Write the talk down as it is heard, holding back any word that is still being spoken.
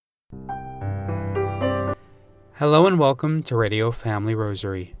Hello and welcome to Radio Family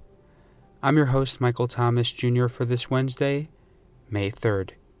Rosary. I'm your host, Michael Thomas Jr. for this Wednesday, May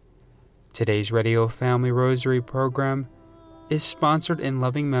 3rd. Today's Radio Family Rosary program is sponsored in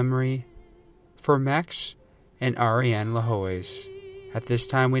loving memory for Max and Ariane Lahoes. At this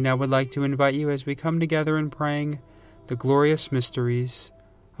time, we now would like to invite you as we come together in praying the glorious mysteries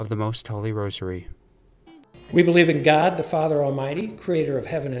of the Most Holy Rosary. We believe in God, the Father Almighty, creator of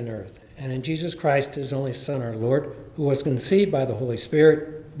heaven and earth, and in Jesus Christ, his only Son, our Lord, who was conceived by the Holy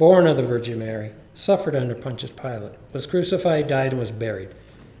Spirit, born of the Virgin Mary, suffered under Pontius Pilate, was crucified, died, and was buried.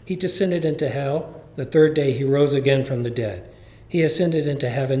 He descended into hell. The third day he rose again from the dead. He ascended into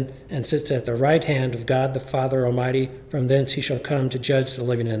heaven and sits at the right hand of God, the Father Almighty. From thence he shall come to judge the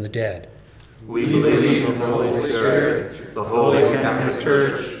living and the dead. We believe in the Holy Spirit, the Holy Catholic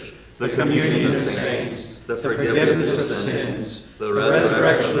Church, the communion of saints, the forgiveness of sins, the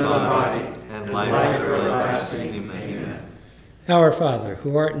resurrection of the body, and life everlasting. Amen. Our Father,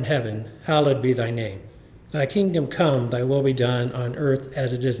 who art in heaven, hallowed be thy name. Thy kingdom come, thy will be done on earth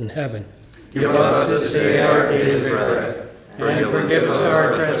as it is in heaven. Give us this day our daily bread, and forgive us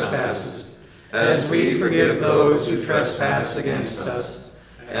our trespasses, as we forgive those who trespass against us.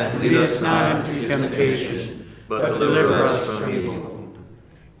 And lead us not into temptation, but deliver us from evil.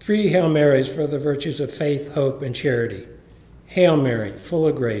 3 Hail Marys for the virtues of faith, hope, and charity. Hail Mary, full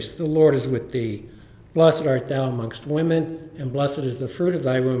of grace, the Lord is with thee. Blessed art thou amongst women, and blessed is the fruit of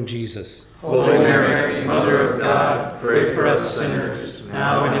thy womb, Jesus. Holy Mary, Mother of God, pray for us sinners,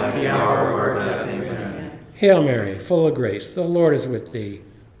 now and at the hour of our death. Amen. Hail Mary, full of grace, the Lord is with thee.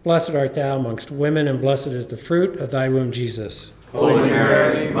 Blessed art thou amongst women, and blessed is the fruit of thy womb, Jesus. Holy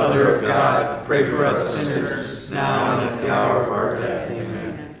Mary, Mother of God, pray for us sinners, now and at the hour of our death. Amen.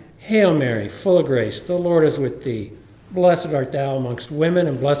 Hail Mary, full of grace, the Lord is with thee. Blessed art thou amongst women,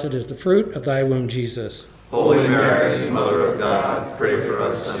 and blessed is the fruit of thy womb, Jesus. Holy Mary, Mother of God, pray for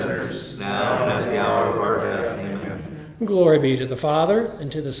us sinners, now and at the hour of our death. Amen. Glory be to the Father,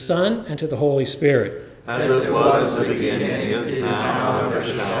 and to the Son, and to the Holy Spirit. As it was in the beginning, is now, and ever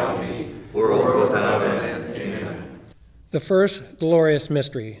shall be, world without end. Amen. The first glorious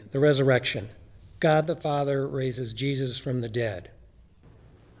mystery, the resurrection. God the Father raises Jesus from the dead.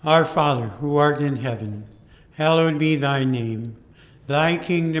 Our Father, who art in heaven, hallowed be thy name. Thy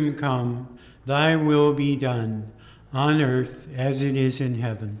kingdom come, thy will be done, on earth as it is in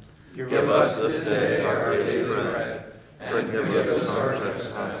heaven. Give us this day our daily bread, and forgive us our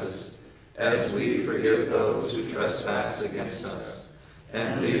trespasses, as we forgive those who trespass against us.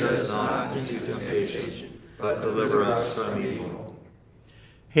 And lead us not into temptation, but deliver us from evil.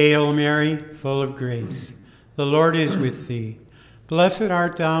 Hail Mary, full of grace, the Lord is with thee. Blessed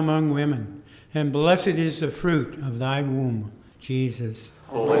art thou among women, and blessed is the fruit of thy womb, Jesus.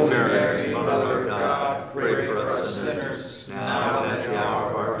 Holy Mary, Mother of God, pray for us sinners, now and at the hour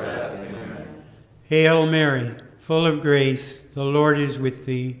of our death. Amen. Hail Mary, full of grace, the Lord is with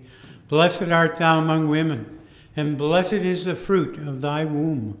thee. Blessed art thou among women, and blessed is the fruit of thy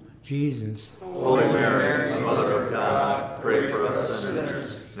womb, Jesus. Holy Mary, Mother of God, pray for us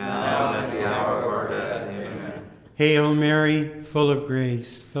sinners, now and at the hour of our death. Amen. Hail Mary, full of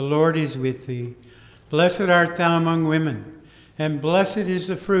grace, the Lord is with thee. Blessed art thou among women, and blessed is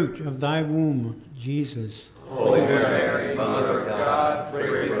the fruit of thy womb, Jesus. Holy Mary, Mother of God,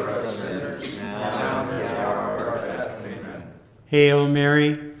 pray for us sinners, now and at the hour of our death. Amen. Hail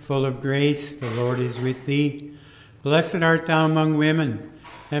Mary, full of grace, the Lord is with thee. Blessed art thou among women,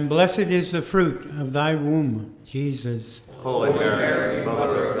 and blessed is the fruit of thy womb, Jesus. Holy Mary,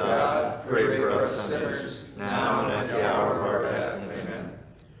 Mother of God, pray for us sinners, now and at the hour of our death. Amen.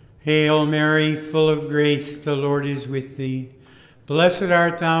 Hail Mary, full of grace, the Lord is with thee. Blessed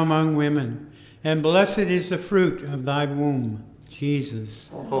art thou among women, and blessed is the fruit of thy womb, Jesus.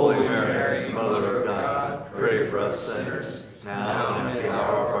 Holy Mary, Mother of God, pray for us sinners, now and at the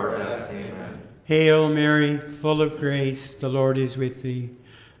hour of our death. Amen. Hail Mary, full of grace, the Lord is with thee.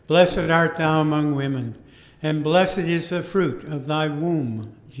 Blessed art thou among women, and blessed is the fruit of thy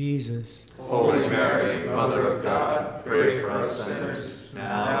womb, Jesus. Holy Mary, Mother of God, pray for us sinners,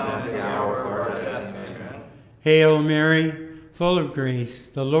 now and at the hour of our death. Amen. Hail Mary, full of grace,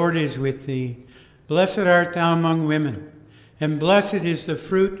 the Lord is with thee. Blessed art thou among women, and blessed is the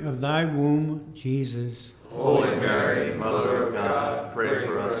fruit of thy womb, Jesus. Holy Mary, Mother of God, pray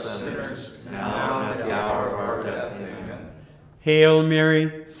for us sinners, now and at the hour of our death. Amen. Hail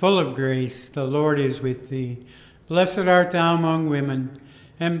Mary, full of grace, the Lord is with thee. Blessed art thou among women,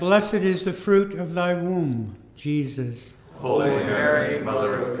 and blessed is the fruit of thy womb, Jesus. Holy Mary,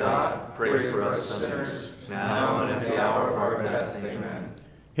 Mother of God, pray for us sinners, now and at the hour of our death. Amen.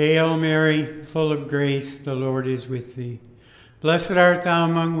 Hail Mary, full of grace, the Lord is with thee. Blessed art thou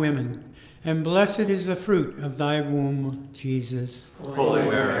among women, and blessed is the fruit of thy womb, Jesus. Holy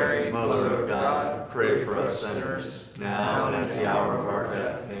Mary, Mother of God, pray for us sinners, now and at the hour of our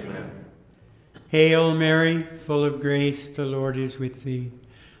death. Amen. Hail Mary, full of grace, the Lord is with thee.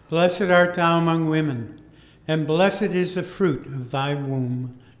 Blessed art thou among women, and blessed is the fruit of thy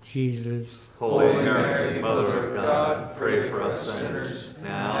womb, Jesus. Holy Mary, Mother of God, pray for us sinners,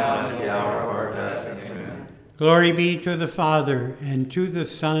 now and at the hour of our death. Amen. Glory be to the Father, and to the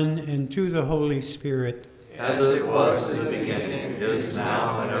Son, and to the Holy Spirit. As it was in the beginning, is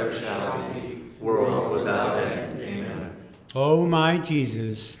now, and ever shall be, world without end. Amen. O my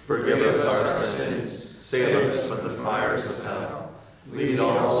Jesus, Forgive us our sins, save us from the fires of hell. Lead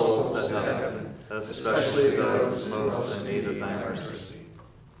all souls to heaven, especially those most in need of thy mercy.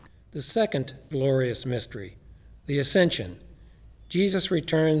 The second glorious mystery, the Ascension. Jesus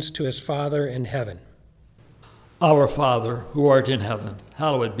returns to his Father in heaven. Our Father, who art in heaven,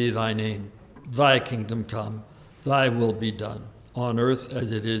 hallowed be thy name. Thy kingdom come, thy will be done, on earth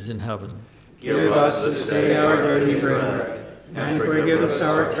as it is in heaven. Give us this day our daily bread, and forgive us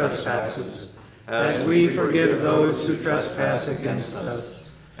our trespasses, as we forgive those who trespass against us.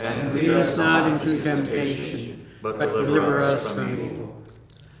 And lead us not into temptation, but deliver us from evil.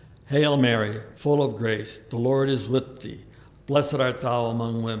 Hail Mary, full of grace, the Lord is with thee. Blessed art thou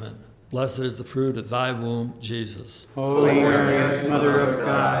among women. Blessed is the fruit of thy womb, Jesus. Holy Mary, Mother of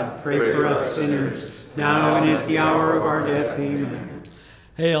God, pray for us sinners, now and at the hour of our death. Amen.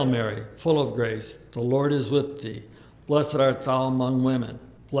 Hail Mary, full of grace, the Lord is with thee. Blessed art thou among women.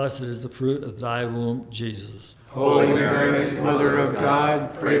 Blessed is the fruit of thy womb, Jesus. Holy Mary, Mother of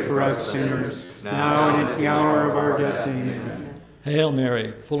God, pray for us sinners, now and at the hour of our death. Amen. Hail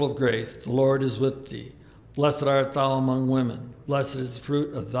Mary, full of grace, the Lord is with thee. Blessed art thou among women. Blessed is the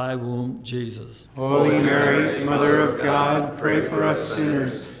fruit of thy womb, Jesus. Holy Mary, Mother of God, pray for us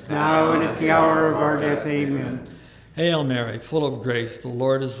sinners, now and at the hour of our death. Amen. Hail Mary, full of grace, the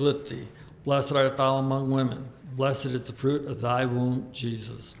Lord is with thee. Blessed art thou among women. Blessed is the fruit of thy womb,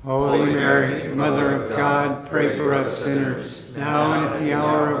 Jesus. Holy Mary, Mother of God, pray for us sinners, now and at the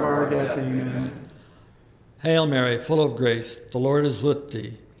hour of our death. Amen. Hail Mary, full of grace, the Lord is with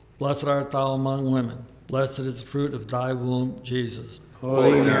thee. Blessed art thou among women. Blessed is the fruit of thy womb, Jesus.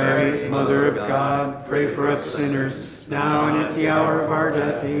 Holy Mary, Mother of God, pray for us sinners, now and at the hour of our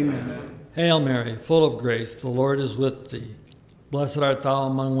death. Amen. Hail Mary, full of grace, the Lord is with thee. Blessed art thou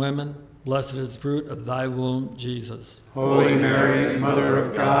among women. Blessed is the fruit of thy womb, Jesus. Holy Mary, Mother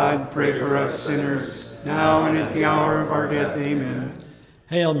of God, pray for us sinners, now and at the hour of our death. Amen.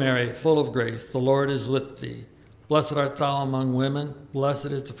 Hail Mary, full of grace, the Lord is with thee. Blessed art thou among women. Blessed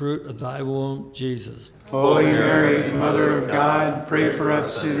is the fruit of thy womb, Jesus. Holy Mary, Mother of God, pray for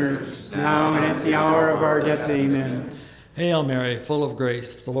us sinners, now and at the hour of our death. Amen. Hail Mary, full of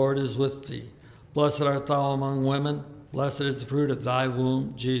grace, the Lord is with thee. Blessed art thou among women. Blessed is the fruit of thy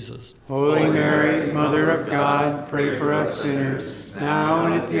womb, Jesus. Holy Mary, Mother of God, pray for us sinners, now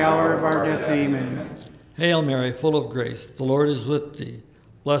and at the hour of our death. Amen. Hail Mary, full of grace, the Lord is with thee.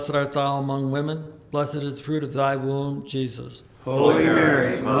 Blessed art thou among women. Blessed is the fruit of thy womb, Jesus. Holy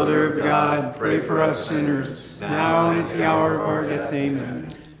Mary, Mother of God, pray for us sinners, now and at the hour of our death. Amen.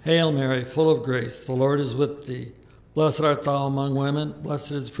 Hail Mary, full of grace, the Lord is with thee. Blessed art thou among women.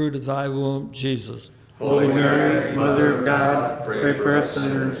 Blessed is the fruit of thy womb, Jesus. Holy Mary, Mother of God, pray for us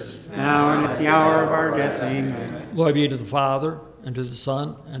sinners, now and at the hour of our death. Amen. Glory be to the Father, and to the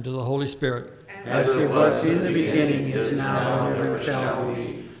Son, and to the Holy Spirit. As it was in the beginning, is now, and ever shall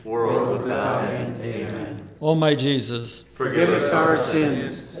be, World without end. Amen. O my Jesus, forgive us our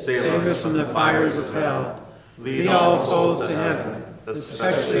sins, save us from the fires of hell, lead all souls to heaven,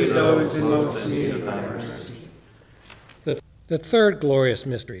 especially those in most need of thy mercy. The third glorious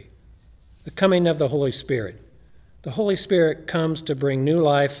mystery, the coming of the Holy Spirit. The Holy Spirit comes to bring new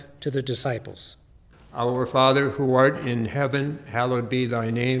life to the disciples. Our Father, who art in heaven, hallowed be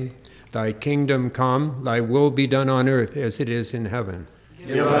thy name. Thy kingdom come, thy will be done on earth as it is in heaven.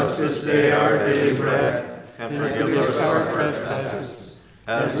 Give us this day our daily bread, and forgive us our trespasses,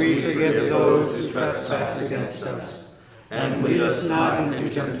 as we forgive those who trespass against us. And lead us not into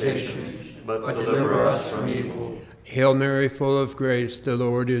temptation, but deliver us from evil. Hail Mary, full of grace, the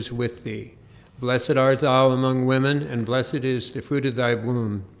Lord is with thee. Blessed art thou among women, and blessed is the fruit of thy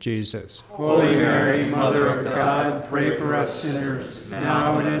womb, Jesus. Holy Mary, Mother of God, pray for us sinners,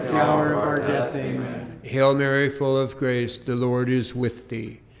 now and at the hour of our death. Amen. Hail Mary, full of grace, the Lord is with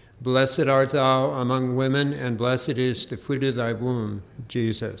thee. Blessed art thou among women, and blessed is the fruit of thy womb,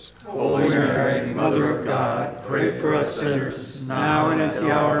 Jesus. Holy Mary, Mother of God, pray for us sinners, now and at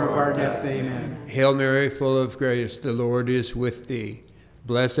the hour of our death. Amen. Hail Mary, full of grace, the Lord is with thee.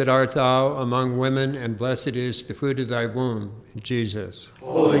 Blessed art thou among women, and blessed is the fruit of thy womb, Jesus.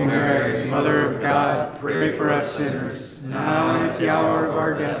 Holy Mary, Mother of God, pray for us sinners, now and at the hour of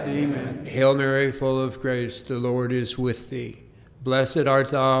our death. Amen. Hail Mary, full of grace, the Lord is with thee. Blessed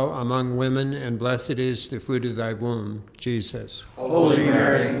art thou among women, and blessed is the fruit of thy womb, Jesus. Holy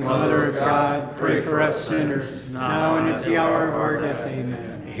Mary, Mother of God, pray for us sinners, now and at the hour of our death.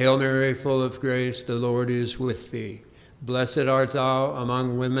 Amen. Hail Mary, full of grace, the Lord is with thee. Blessed art thou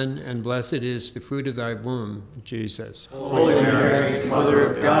among women, and blessed is the fruit of thy womb, Jesus. Holy Mary,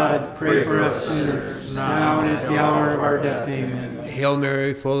 Mother of God, pray for us sinners, now and at the hour of our death. Amen. Hail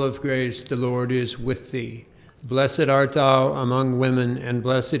Mary, full of grace, the Lord is with thee. Blessed art thou among women, and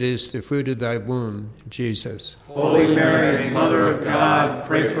blessed is the fruit of thy womb, Jesus. Holy Mary, Mother of God,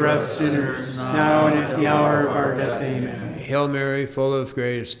 pray for us sinners, now and at the hour of our death. Amen. Hail Mary, full of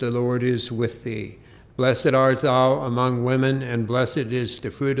grace, the Lord is with thee. Blessed art thou among women, and blessed is the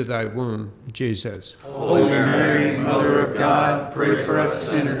fruit of thy womb, Jesus. Holy Mary, Mother of God, pray for us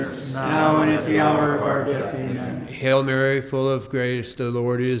sinners, now and at the hour of our death. Amen. Hail Mary, full of grace, the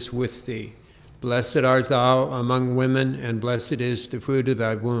Lord is with thee. Blessed art thou among women, and blessed is the fruit of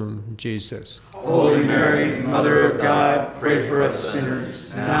thy womb, Jesus. Holy Mary, Mother of God, pray for us sinners,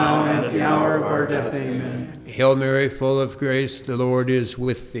 now and at the hour of our death. Amen. Hail Mary, full of grace, the Lord is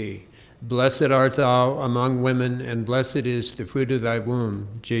with thee. Blessed art thou among women, and blessed is the fruit of thy womb,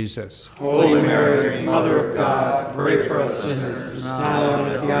 Jesus. Holy Mary, Mother of God, pray for us sinners, now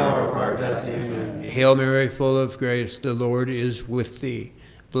and at the hour of our death. Amen. Hail Mary, full of grace, the Lord is with thee.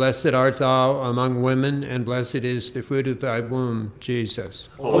 Blessed art thou among women, and blessed is the fruit of thy womb, Jesus.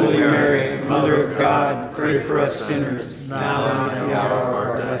 Holy Mary, Mother of God, pray for us sinners, now and at the hour of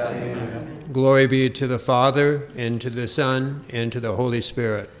our death. Amen. Glory be to the Father, and to the Son, and to the Holy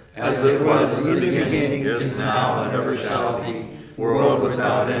Spirit. As it was in the beginning, is now, and ever shall be, world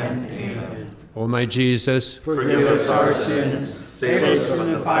without end. Amen. O my Jesus, Forgive us our sins, save us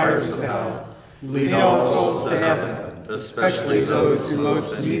from the fires of hell. Lead all souls to heaven, especially those who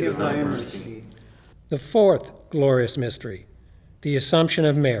most need of thy mercy. The fourth glorious mystery, the Assumption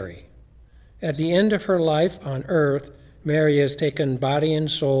of Mary. At the end of her life on earth, Mary has taken body and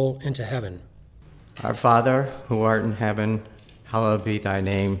soul into heaven. Our Father, who art in heaven, hallowed be thy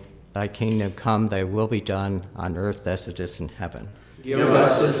name. Thy kingdom come, thy will be done, on earth as it is in heaven. Give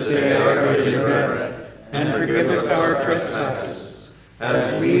us this day our daily bread, and forgive us our trespasses,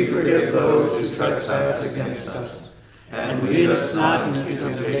 as we forgive those who trespass against us. And lead us not into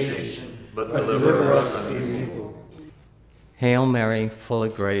temptation, but deliver us from evil. Hail Mary, full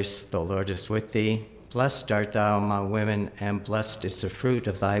of grace, the Lord is with thee. Blessed art thou among women, and blessed is the fruit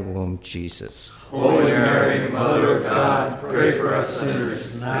of thy womb, Jesus. Holy Mary, Mother of God, pray for us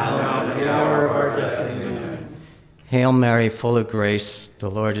sinners, now and at the hour of our death. Amen. Hail Mary, full of grace, the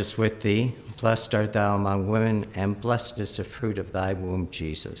Lord is with thee. Blessed art thou among women, and blessed is the fruit of thy womb,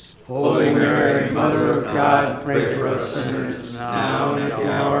 Jesus. Holy Mary, Mother of God, pray for us sinners, now and at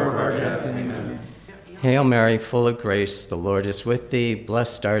the hour of our death. Amen. Hail Mary, full of grace, the Lord is with thee.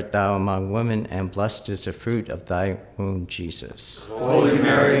 Blessed art thou among women, and blessed is the fruit of thy womb, Jesus. Holy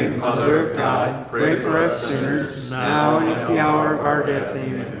Mary, Mother of God, pray for us sinners, now and at the hour of our death.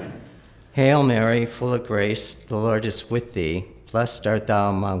 Amen. Hail Mary, full of grace, the Lord is with thee. Blessed art thou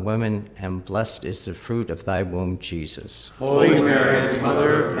among women, and blessed is the fruit of thy womb, Jesus. Holy Mary,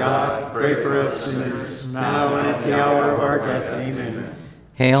 Mother of God, pray for us sinners, now and at the hour of our death. Amen.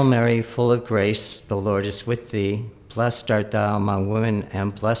 Hail Mary, full of grace, the Lord is with thee. Blessed art thou among women,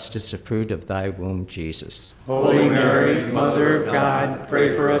 and blessed is the fruit of thy womb, Jesus. Holy Mary, Mother of God,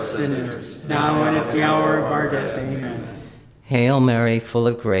 pray for us sinners, now and at the hour of our death. Amen. Hail Mary, full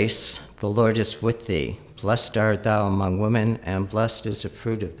of grace, the Lord is with thee. Blessed art thou among women, and blessed is the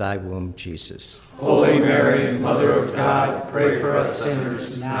fruit of thy womb, Jesus. Holy Mary, Mother of God, pray for us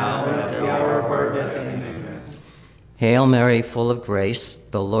sinners, now and at the hour of our death. Amen. Hail Mary, full of grace,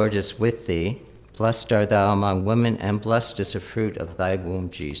 the Lord is with thee. Blessed art thou among women, and blessed is the fruit of thy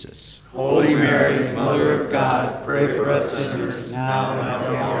womb, Jesus. Holy Mary, Mother of God, pray for us sinners, now and at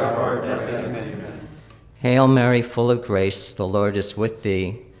the hour of our death. Amen. Hail Mary, full of grace, the Lord is with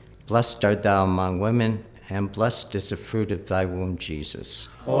thee. Blessed art thou among women, and blessed is the fruit of thy womb, Jesus.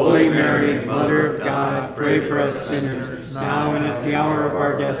 Holy Mary, Mother of God, pray for us sinners, now and at the hour of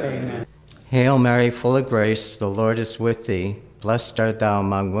our death. Amen. Hail Mary, full of grace, the Lord is with thee. Blessed art thou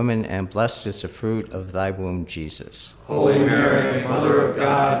among women, and blessed is the fruit of thy womb, Jesus. Holy Mary, Mother of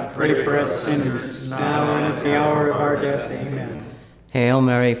God, pray for us sinners, now and at the hour of our death. Amen. Hail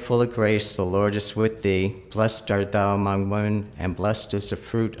Mary, full of grace, the Lord is with thee. Blessed art thou among women, and blessed is the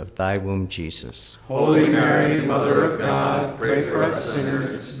fruit of thy womb, Jesus. Holy Mary, Mother of God, pray for us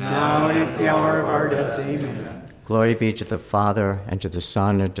sinners, now and at the hour of our death. Amen. Glory be to the Father, and to the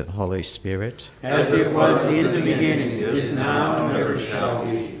Son, and to the Holy Spirit. As it was in the beginning, is now, and ever shall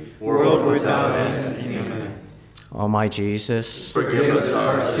be, world without end. Amen. O my Jesus, Forgive us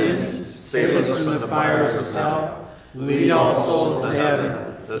our sins, save us from the fires of hell, lead all souls to heaven,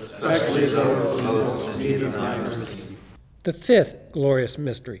 especially those most in need of thy mercy. The fifth glorious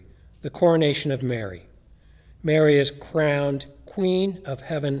mystery, the coronation of Mary. Mary is crowned Queen of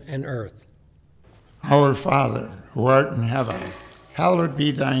heaven and earth. Our Father, who art in heaven, hallowed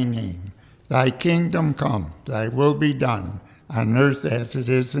be thy name. Thy kingdom come, thy will be done, on earth as it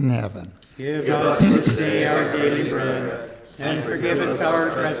is in heaven. Give us this day our daily bread, and forgive us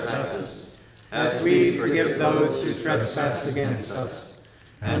our trespasses, as we forgive those who trespass against us.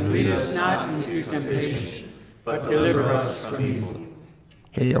 And lead us not into temptation, but deliver us from evil.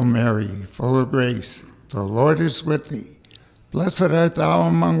 Hail Mary, full of grace, the Lord is with thee. Blessed art thou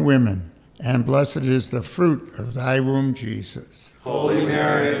among women, and blessed is the fruit of thy womb, Jesus. Holy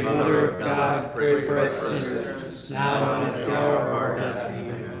Mary, Mother of God, pray for us sinners, now and at the hour of our death.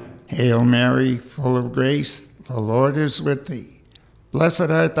 Amen. Hail Mary, full of grace, the Lord is with thee. Blessed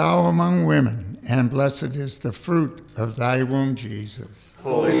art thou among women, and blessed is the fruit of thy womb, Jesus.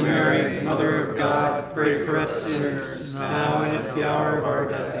 Holy Mary, Mother of God, pray for us sinners, now and at the hour of our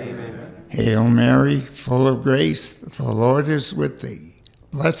death. Amen. Hail Mary, full of grace, the Lord is with thee.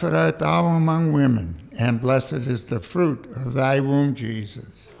 Blessed art thou among women, and blessed is the fruit of thy womb,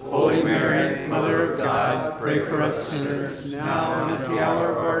 Jesus. Holy Mary, Mother of God, pray for us sinners, now and at the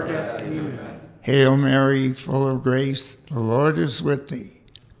hour of our death. Amen. Hail Mary, full of grace, the Lord is with thee.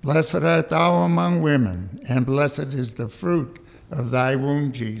 Blessed art thou among women, and blessed is the fruit of thy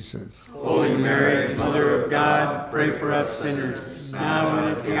womb, Jesus. Holy Mary, Mother of God, pray for us sinners, now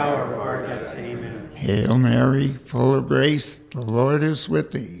and at the hour of our death. Amen. Hail Mary, full of grace, the Lord is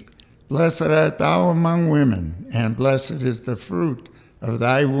with thee. Blessed art thou among women, and blessed is the fruit of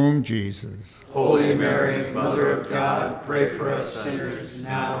thy womb, Jesus. Holy Mary, Mother of God, pray for us sinners,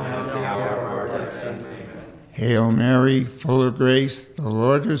 now and at the hour of our death. Amen. Hail Mary, full of grace, the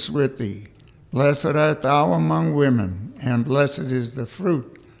Lord is with thee. Blessed art thou among women, and blessed is the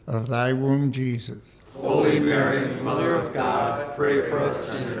fruit of thy womb, Jesus. Holy Mary, Mother of God, pray for us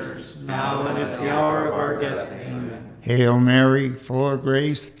sinners, now and at the hour of our death. Amen. Hail Mary, full of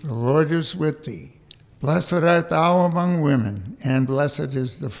grace, the Lord is with thee. Blessed art thou among women, and blessed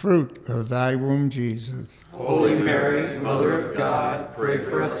is the fruit of thy womb, Jesus. Holy Mary, Mother of God, pray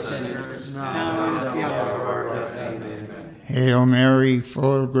for us sinners, now and at the hour of our death. Amen. Hail Mary,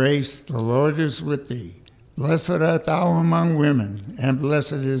 full of grace, the Lord is with thee. Blessed art thou among women, and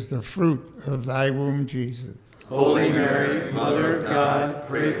blessed is the fruit of thy womb, Jesus. Holy Mary, Mother of God,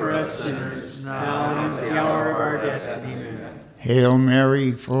 pray for us sinners, now and at the hour of our death. Amen. Hail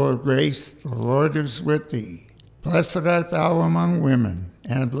Mary, full of grace, the Lord is with thee. Blessed art thou among women,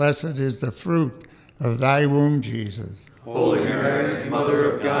 and blessed is the fruit of thy womb, Jesus. Holy Mary,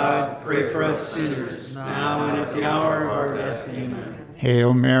 Mother of God, pray for us sinners, now and at the hour of our death. Amen.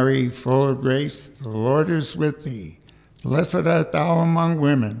 Hail Mary, full of grace, the Lord is with thee. Blessed art thou among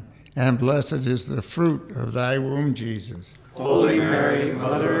women, and blessed is the fruit of thy womb, Jesus. Holy Mary,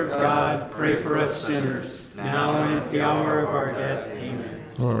 Mother of God, pray for us sinners, now and at the hour of our death. Amen.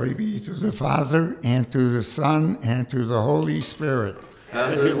 Glory be to the Father, and to the Son, and to the Holy Spirit.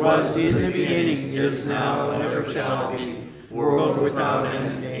 As it was in the beginning, is now, and ever shall be, world without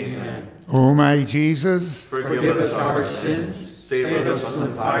end. Amen. O my Jesus, Forgive us our sins, save us from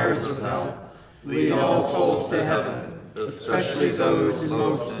the fires of hell, lead all souls to heaven, especially those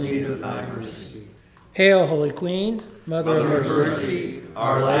most in need of thy mercy. Hail, Holy Queen, Mother of Mercy,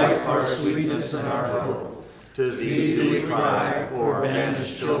 our life, our sweetness, and our hope. To thee do we cry, poor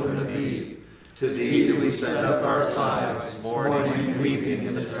banished children of Eve. To thee do we send up our sighs, mourning and weeping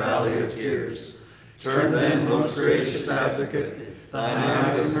in this valley of tears. Turn then, most gracious Advocate, thine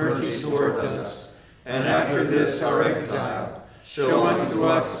eyes of mercy toward us, and after this our exile, show unto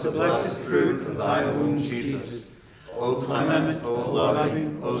us the blessed fruit of thy womb, Jesus. O clement, O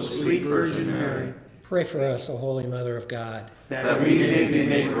loving, O sweet Virgin Mary, Pray for us, O Holy Mother of God. that we may be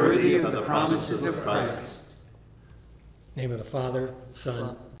made worthy of the promises of Christ. In the name of the Father,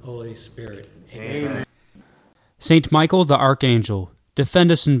 Son, Holy Spirit. Amen. Saint Michael the Archangel,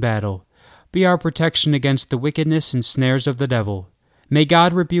 defend us in battle. Be our protection against the wickedness and snares of the devil. May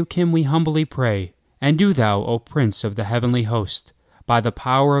God rebuke him, we humbly pray. And do thou, O Prince of the heavenly host, by the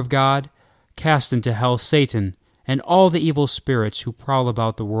power of God, cast into hell Satan and all the evil spirits who prowl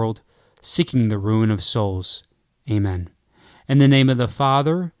about the world, seeking the ruin of souls. Amen. In the name of the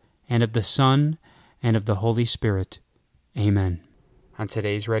Father, and of the Son, and of the Holy Spirit. Amen. On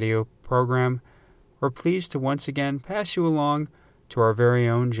today's radio program, we're pleased to once again pass you along to our very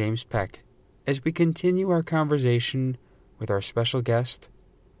own James Peck as we continue our conversation with our special guest,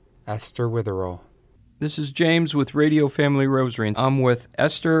 Esther Witherill. This is James with Radio Family Rosary, and I'm with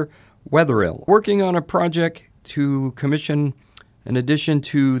Esther Witherill, working on a project to commission an addition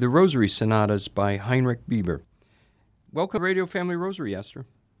to the Rosary Sonatas by Heinrich Bieber. Welcome to Radio Family Rosary, Esther.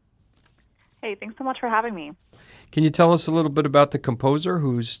 Hey, thanks so much for having me. Can you tell us a little bit about the composer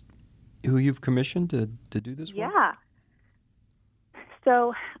who you've commissioned to do this work? Yeah.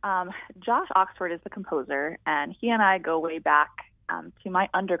 So Josh Oxford is the composer, and he and I go way back to my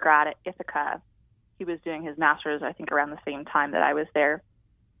undergrad at Ithaca. He was doing his master's, I think, around the same time that I was there.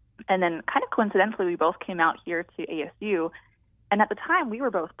 And then kind of coincidentally, we both came out here to ASU, and at the time we were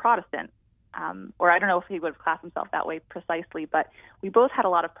both Protestant, or I don't know if he would have classed himself that way precisely, but we both had a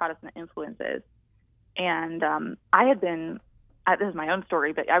lot of Protestant influences. And I had been, this is my own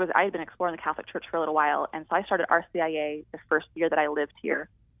story, but I had been exploring the Catholic Church for a little while, and so I started RCIA the first year that I lived here,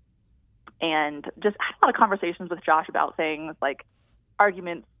 and just had a lot of conversations with Josh about things, like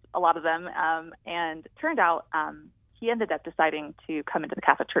arguments, a lot of them, and turned out he ended up deciding to come into the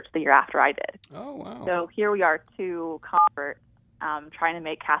Catholic Church the year after I did. Oh, wow. So here we are, two converts, trying to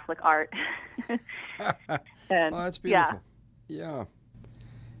make Catholic art. And, that's beautiful. Yeah.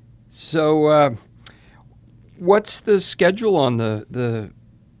 So what's the schedule on the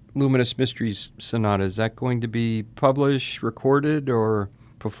Luminous Mysteries Sonata? Is that going to be published, recorded, or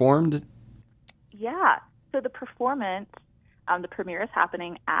performed? Yeah. So the performance, the premiere is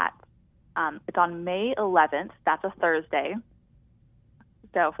happening it's on May 11th. That's a Thursday.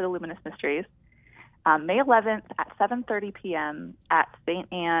 So for the Luminous Mysteries. May 11th at 7:30 p.m. at St.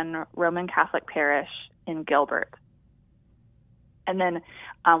 Anne Roman Catholic Parish in Gilbert. And then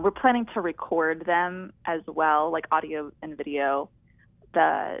we're planning to record them as well, like audio and video,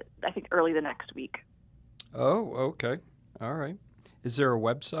 I think early the next week. Oh, okay. All right. Is there a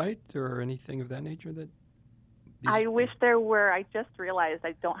website or anything of that nature that... I wish there were. I just realized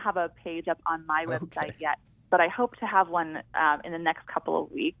I don't have a page up on my website yet, but I hope to have one in the next couple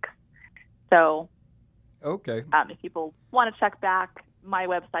of weeks. So if people want to check back, my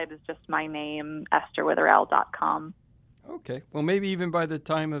website is just my name, estherwitherill.com. Okay. Well, maybe even by the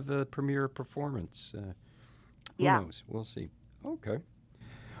time of the premiere performance. Who knows? We'll see. Okay.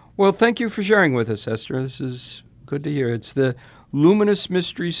 Well, thank you for sharing with us, Esther. This is good to hear. It's the Luminous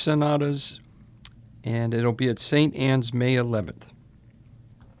Mystery Sonatas, and it'll be at St. Anne's May 11th.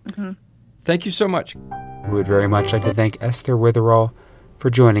 Mm-hmm. Thank you so much. We would very much like to thank Esther Witherill for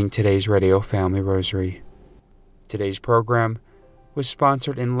joining today's Radio Family Rosary. Today's program was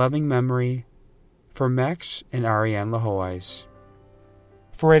sponsored in loving memory for Max and Ariane Lahoyes.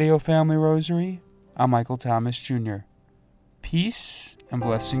 For Radio Family Rosary, I'm Michael Thomas Jr. Peace and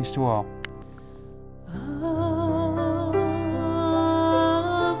blessings to all.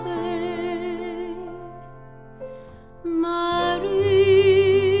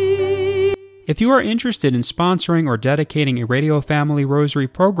 If you are interested in sponsoring or dedicating a Radio Family Rosary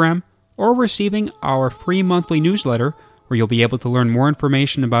program or receiving our free monthly newsletter where you'll be able to learn more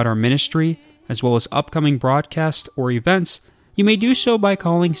information about our ministry as well as upcoming broadcasts or events, you may do so by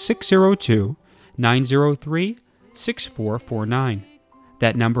calling 602-903-6449.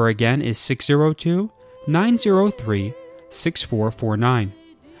 That number again is 602-903-6449.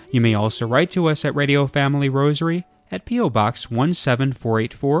 You may also write to us at Radio Family Rosary at P.O. Box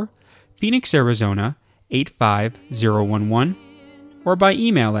 17484, Phoenix, Arizona 85011, or by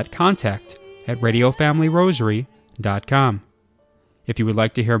email at contact@radiofamilyrosary.com. If you would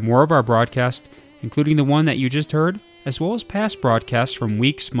like to hear more of our broadcast, including the one that you just heard, as well as past broadcasts from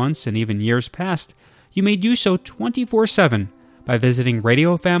weeks, months, and even years past, you may do so 24/7 by visiting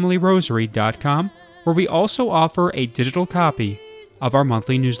radiofamilyrosary.com, where we also offer a digital copy of our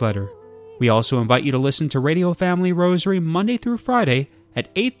monthly newsletter. We also invite you to listen to Radio Family Rosary Monday through Friday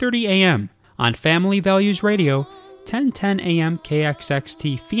at 8:30 a.m. on Family Values Radio, 1010 a.m.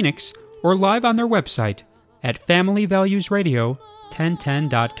 KXXT Phoenix, or live on their website at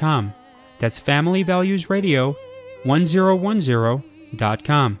familyvaluesradio1010.com. That's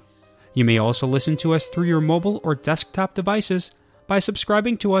familyvaluesradio1010.com. You may also listen to us through your mobile or desktop devices by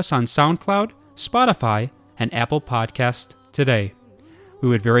subscribing to us on SoundCloud, Spotify, and Apple Podcasts today. We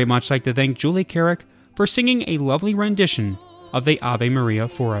would very much like to thank Julie Carrick for singing a lovely rendition of the Ave Maria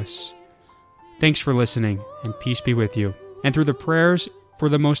for us. Thanks for listening, and peace be with you. And through the prayers for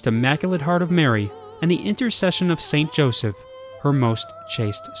the most Immaculate Heart of Mary, and the intercession of Saint Joseph, her most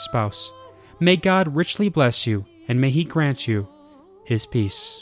chaste spouse. May God richly bless you, and may he grant you his peace.